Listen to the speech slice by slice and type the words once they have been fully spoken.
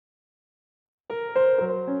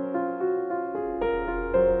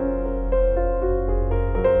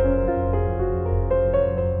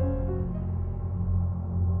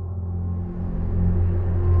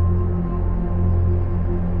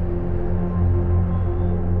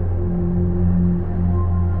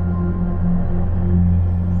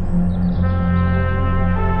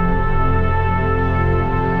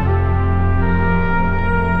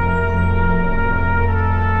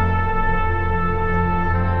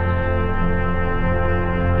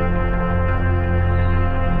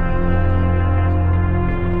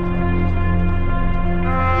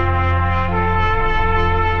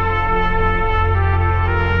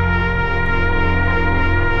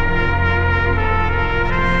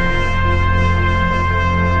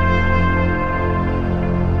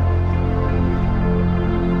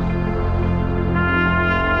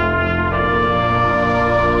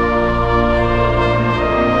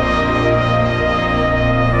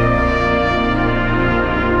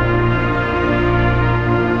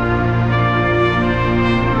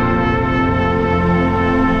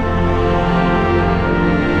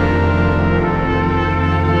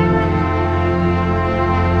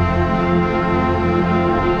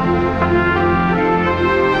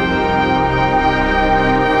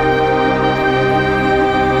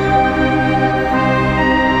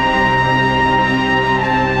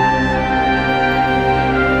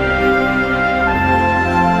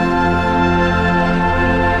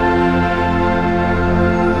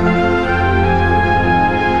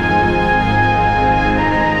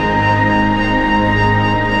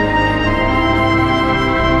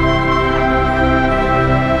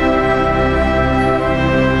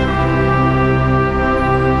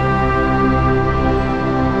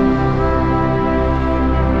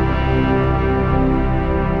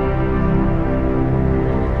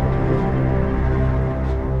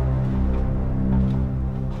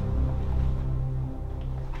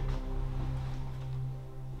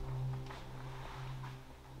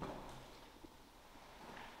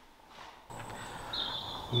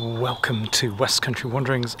Welcome to West Country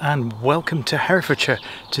Wanderings and welcome to Herefordshire.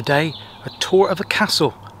 Today a tour of a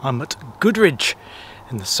castle. I'm at Goodrich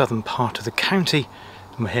in the southern part of the county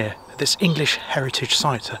and we're here at this English heritage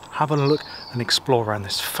site to have a look and explore around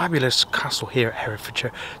this fabulous castle here at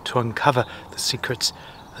Herefordshire to uncover the secrets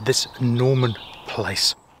of this Norman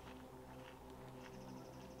place.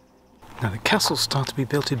 Now the castle started to be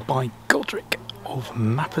built by Goodrich of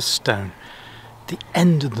Stone, the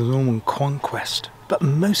end of the Norman conquest. But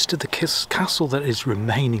most of the castle that is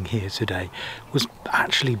remaining here today was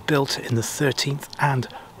actually built in the 13th and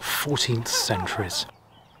 14th centuries.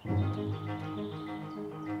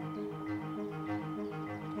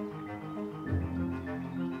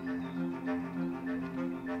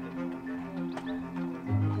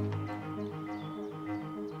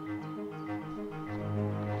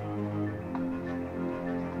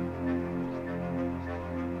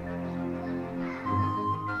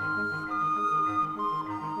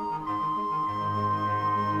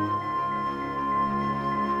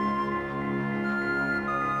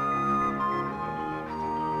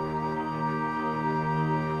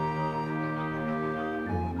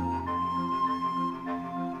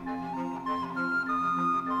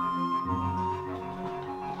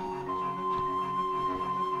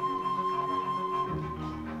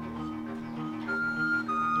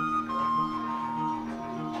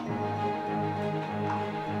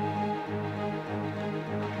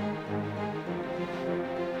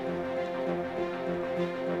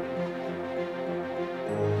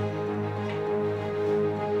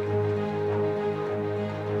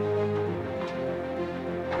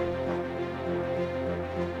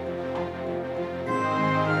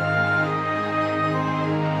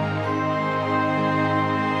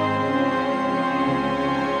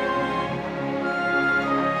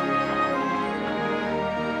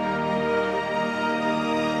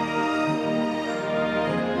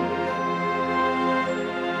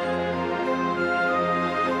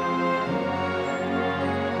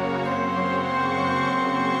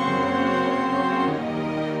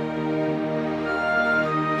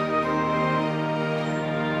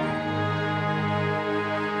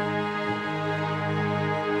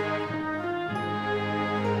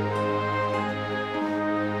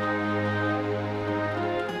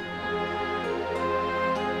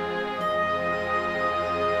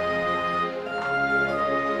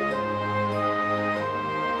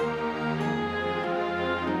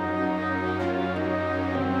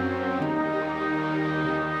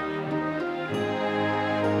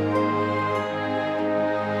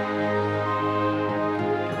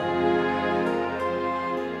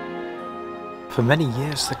 For many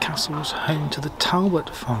years the castle was home to the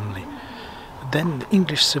Talbot family. Then the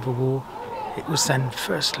English Civil War, it was then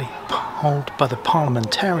firstly held by the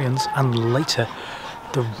parliamentarians and later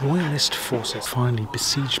the royalist forces, finally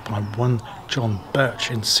besieged by one John Birch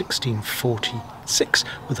in 1646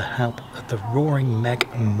 with the help of the Roaring Meg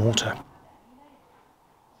mortar.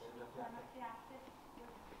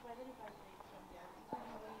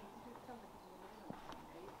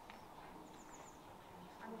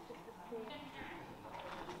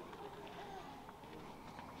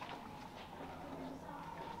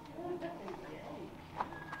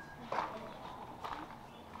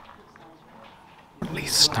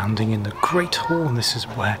 Standing in the Great Hall, and this is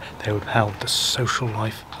where they would held the social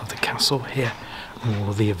life of the castle here and all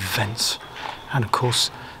of the events and of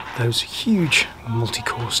course those huge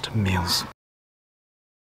multi-coursed meals.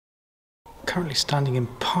 Currently standing in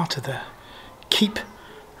part of the keep,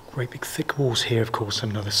 great big thick walls here of course,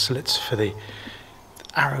 and other slits for the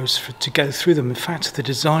arrows to go through them. In fact the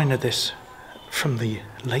design of this from the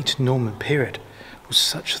late Norman period was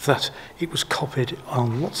such that it was copied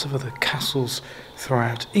on lots of other castles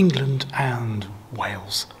throughout England and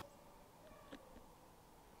Wales.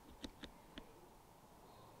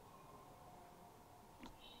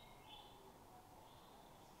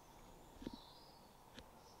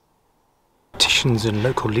 Politicians in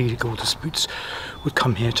local legal disputes would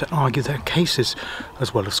come here to argue their cases,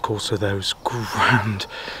 as well as course of those grand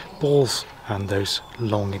balls and those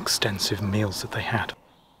long extensive meals that they had.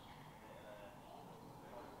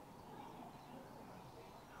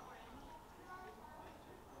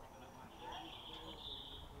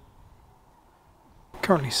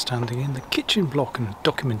 Currently standing in the kitchen block, and a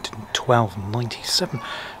document in 1297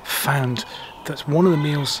 found that one of the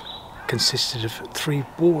meals consisted of 3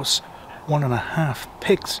 boars, 1.5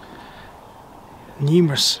 pigs,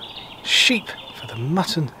 numerous sheep for the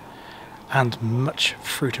mutton, and much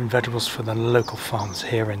fruit and vegetables for the local farms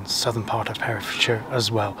here in southern part of Herefordshire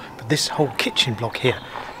as well. But this whole kitchen block here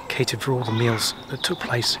catered for all the meals that took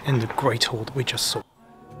place in the Great Hall that we just saw.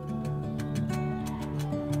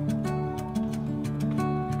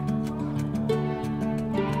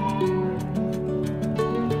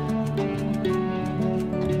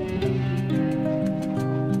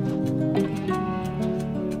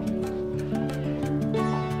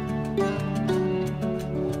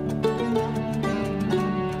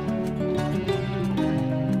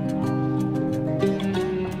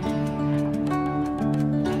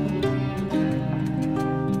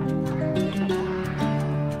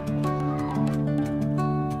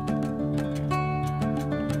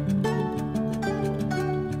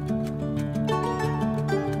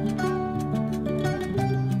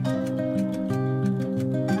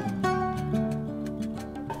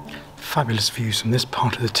 Fabulous views from this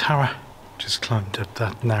part of the tower. Just climbed up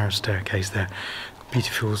that narrow staircase there.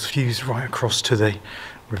 Beautiful views right across to the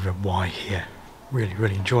River Wye here.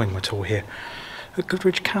 Really enjoying my tour here at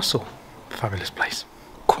Goodrich Castle. Fabulous place.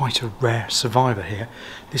 Quite a rare survivor here.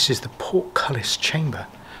 This is the portcullis chamber.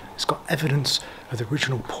 It's got evidence of the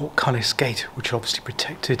original portcullis gate, which obviously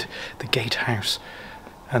protected the gatehouse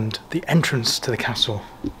and the entrance to the castle.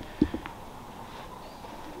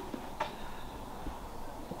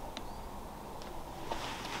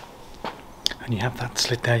 And you have that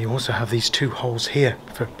slit there. You also have these two holes here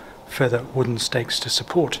for further wooden stakes to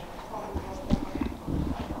support.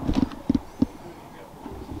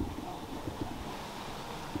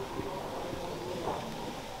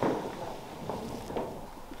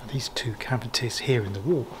 And these two cavities here in the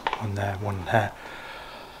wall, one there,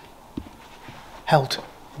 held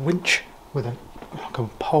a winch with like a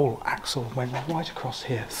pole axle went right across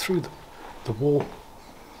here through the wall,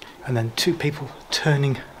 and then two people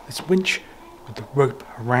turning this winch with the rope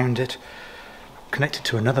around it, connected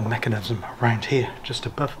to another mechanism around here just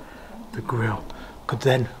above the grille, could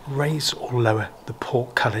then raise or lower the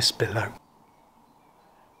portcullis below.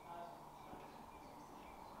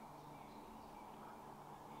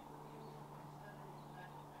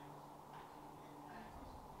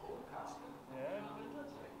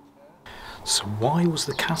 So why was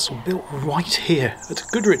the castle built right here at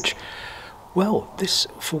Goodrich? Well, this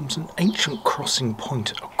forms an ancient crossing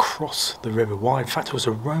point across the River Wye. In fact, it was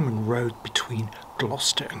a Roman road between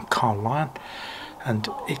Gloucester and Carlisle, and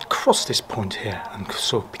it crossed this point here. And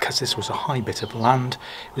so, because this was a high bit of land,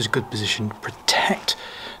 it was a good position to protect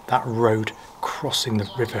that road crossing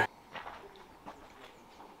the river.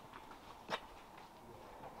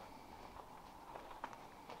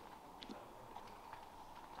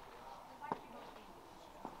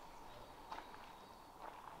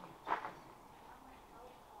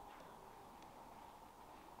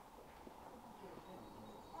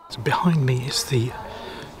 So behind me is the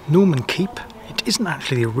Norman keep. It isn't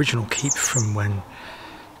actually the original keep from when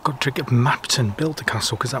Goodrich of Mapton built the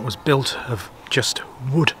castle, because that was built of just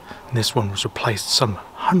wood, and this one was replaced some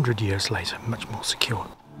 100 years later, much more secure.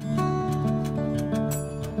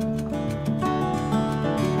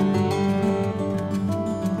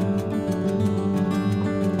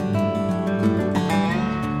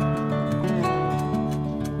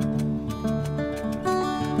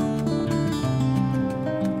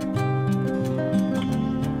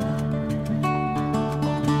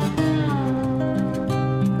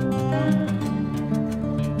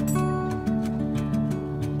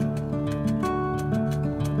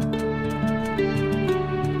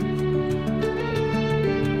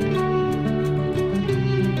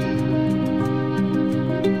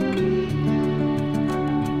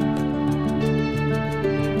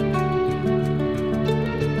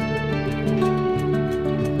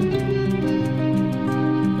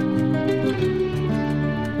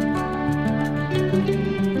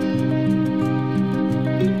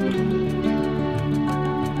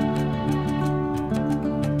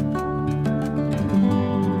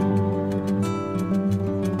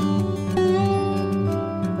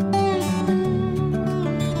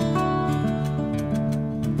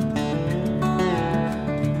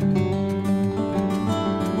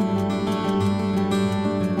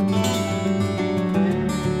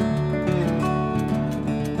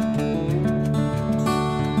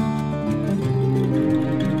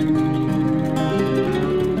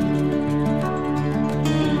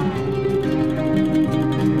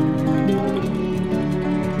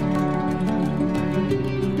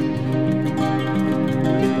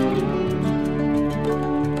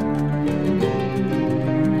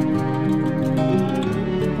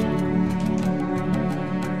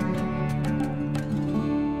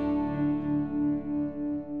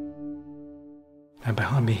 And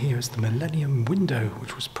behind me here is the Millennium window,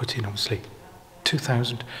 which was put in obviously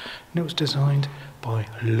 2000, and it was designed by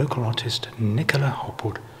local artist Nicola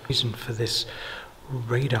Hopwood. The reason for this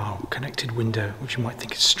radar connected window, which you might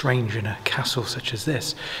think is strange in a castle such as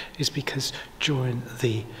this, is because during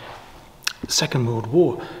the Second World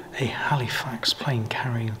War, a Halifax plane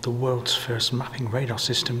carrying the world's first mapping radar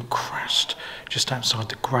system crashed just outside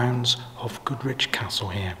the grounds of Goodrich Castle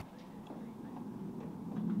here.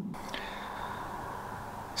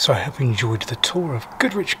 So I hope you enjoyed the tour of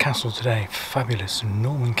Goodrich Castle today. Fabulous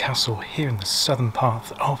Norman castle here in the southern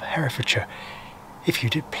part of Herefordshire. If you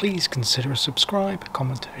did, please consider a subscribe,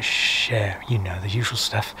 comment, a share. You know, the usual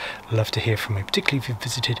stuff. Love to hear from you, particularly if you've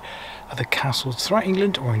visited other castles throughout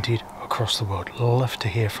England or indeed across the world. Love to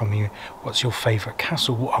hear from you. What's your favourite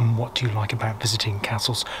castle and what do you like about visiting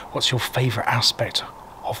castles? What's your favourite aspect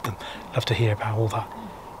of them? Love to hear about all that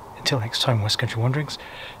Until next time, West Country Wanderings,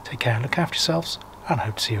 take care, look after yourselves, and I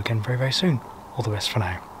hope to see you again very, very soon. All the best for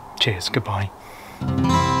now. Cheers, goodbye.